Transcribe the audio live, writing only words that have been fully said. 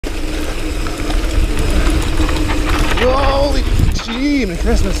Holy gee, Merry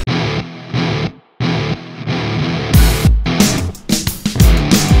Christmas.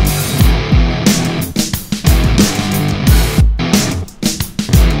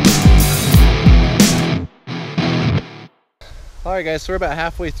 Alright guys, so we're about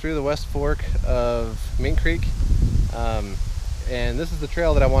halfway through the West Fork of Mink Creek. And this is the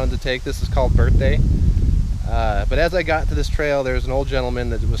trail that I wanted to take. This is called Birthday. But as I got to this trail, there's an old gentleman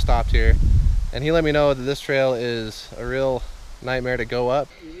that was stopped here, and he let me know that this trail is a real nightmare to go up.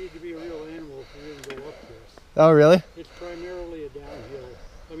 You need to be a real animal if you didn't go up this. Oh really? It's primarily a downhill.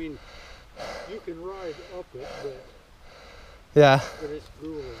 I mean, you can ride up it, Yeah. but it's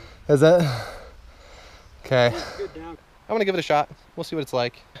grueling. Is it? Okay. It's good down. I'm gonna give it a shot. We'll see what it's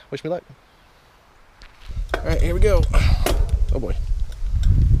like. Wish me luck. Alright, here we go. Oh boy.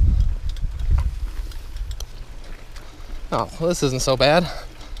 Oh, well, this isn't so bad.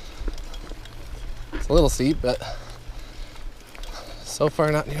 It's a little steep, but so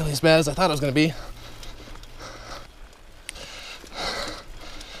far not nearly as bad as I thought it was going to be.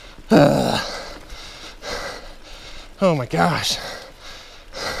 Oh my gosh.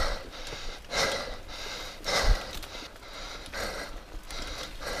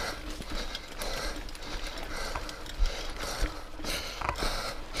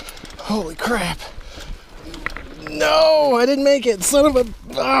 Holy crap. No, I didn't make it, son of a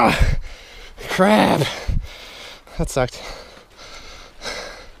crap. That sucked.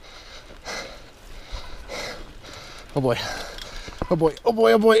 Oh boy. Oh boy, oh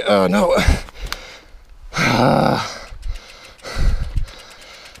boy, oh boy, oh no.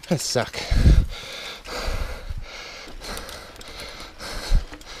 That suck.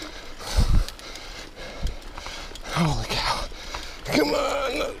 Holy cow. Come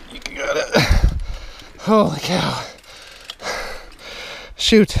on, you got it. Holy cow.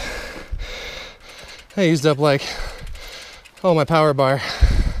 Shoot. I used up like all my power bar.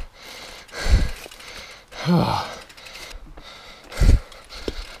 Oh.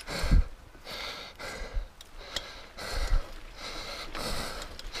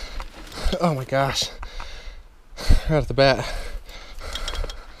 Oh my gosh. Right off the bat.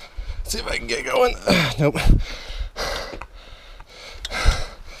 Let's see if I can get going. Nope.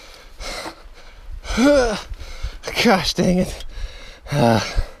 Gosh dang it. If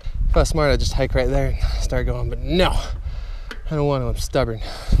I was smart, I'd just hike right there and start going, but no. I don't want to, I'm stubborn.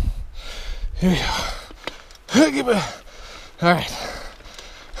 Here we go. Alright.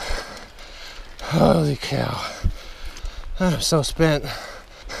 Holy cow. I'm so spent.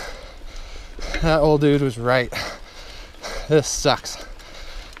 That old dude was right. This sucks.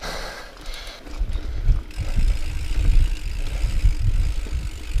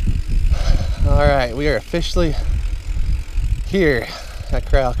 Alright, we are officially here at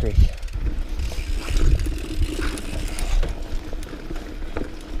Corral Creek.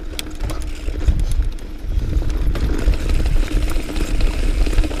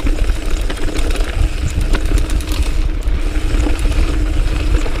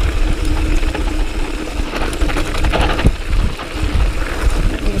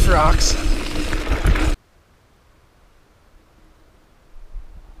 Those rocks.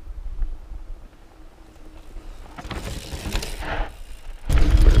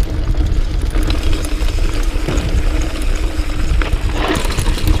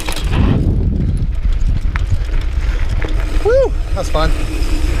 Woo! That's fun.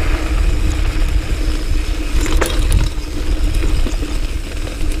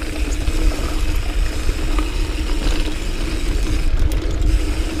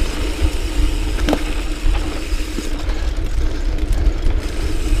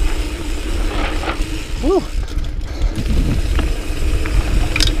 Woo!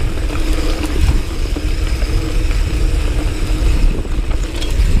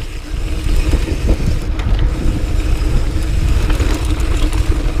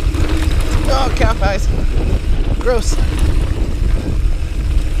 Oh, cow pies. Gross.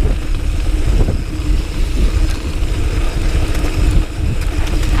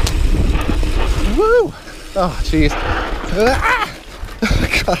 Woo! Oh, jeez. Ah!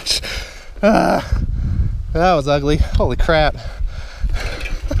 Gosh. That was ugly. Holy crap.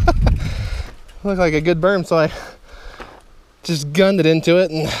 Looked like a good berm, so I just gunned it into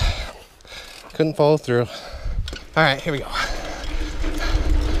it and couldn't follow through. All right, here we go.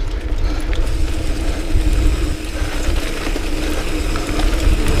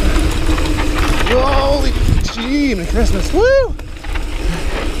 Holy gee, Merry Christmas. Woo!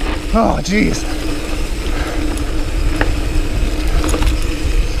 Oh, jeez.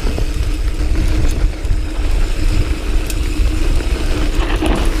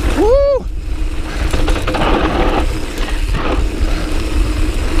 Woo!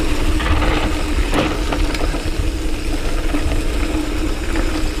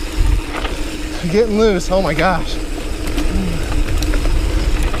 getting loose. Oh my gosh.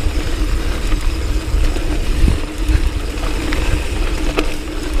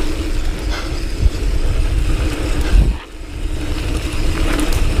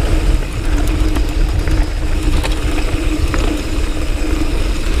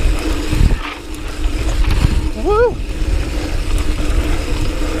 Woo!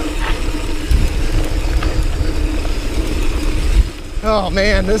 Oh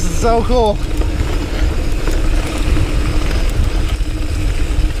man, this is so cool.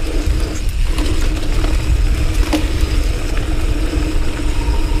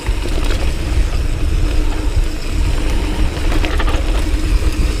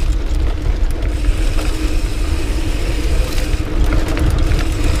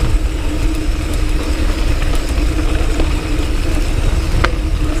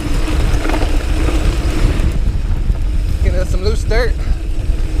 Some loose dirt.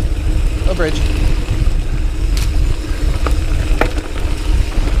 No bridge.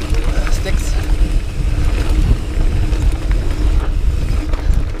 Sticks.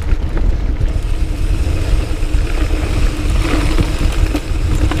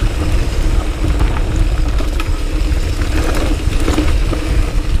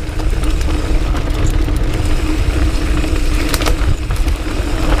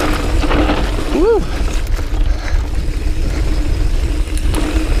 Woo!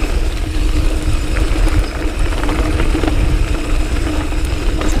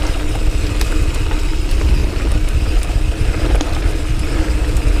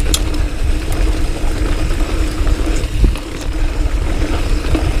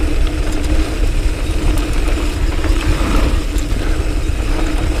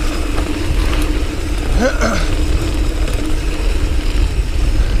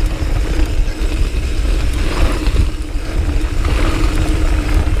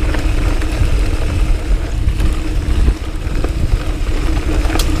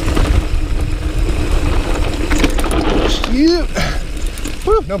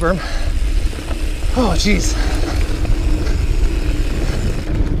 Woo, no berm. Oh, jeez.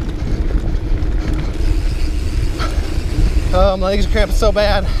 Oh, my legs are cramping so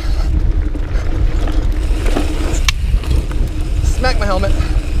bad. Smack my helmet.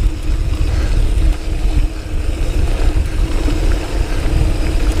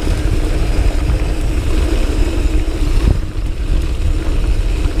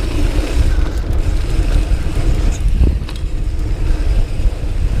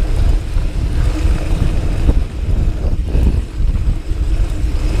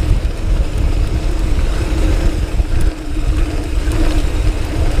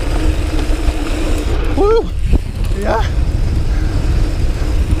 Woo! Yeah.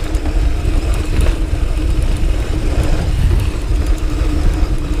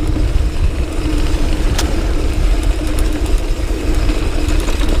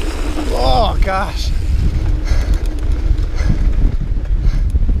 Oh gosh.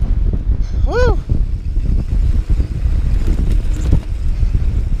 Woo!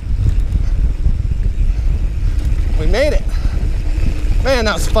 We made it. Man,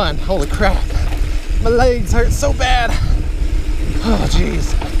 that was fun. Holy crap. My legs hurt so bad. Oh,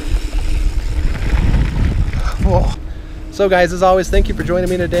 jeez. Whoa. So guys, as always, thank you for joining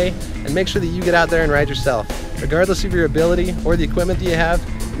me today, and make sure that you get out there and ride yourself. Regardless of your ability or the equipment that you have,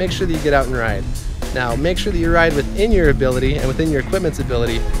 make sure that you get out and ride. Now, make sure that you ride within your ability and within your equipment's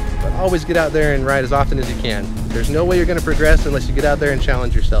ability, but always get out there and ride as often as you can. There's no way you're going to progress unless you get out there and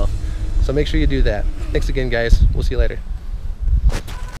challenge yourself. So make sure you do that. Thanks again, guys. We'll see you later.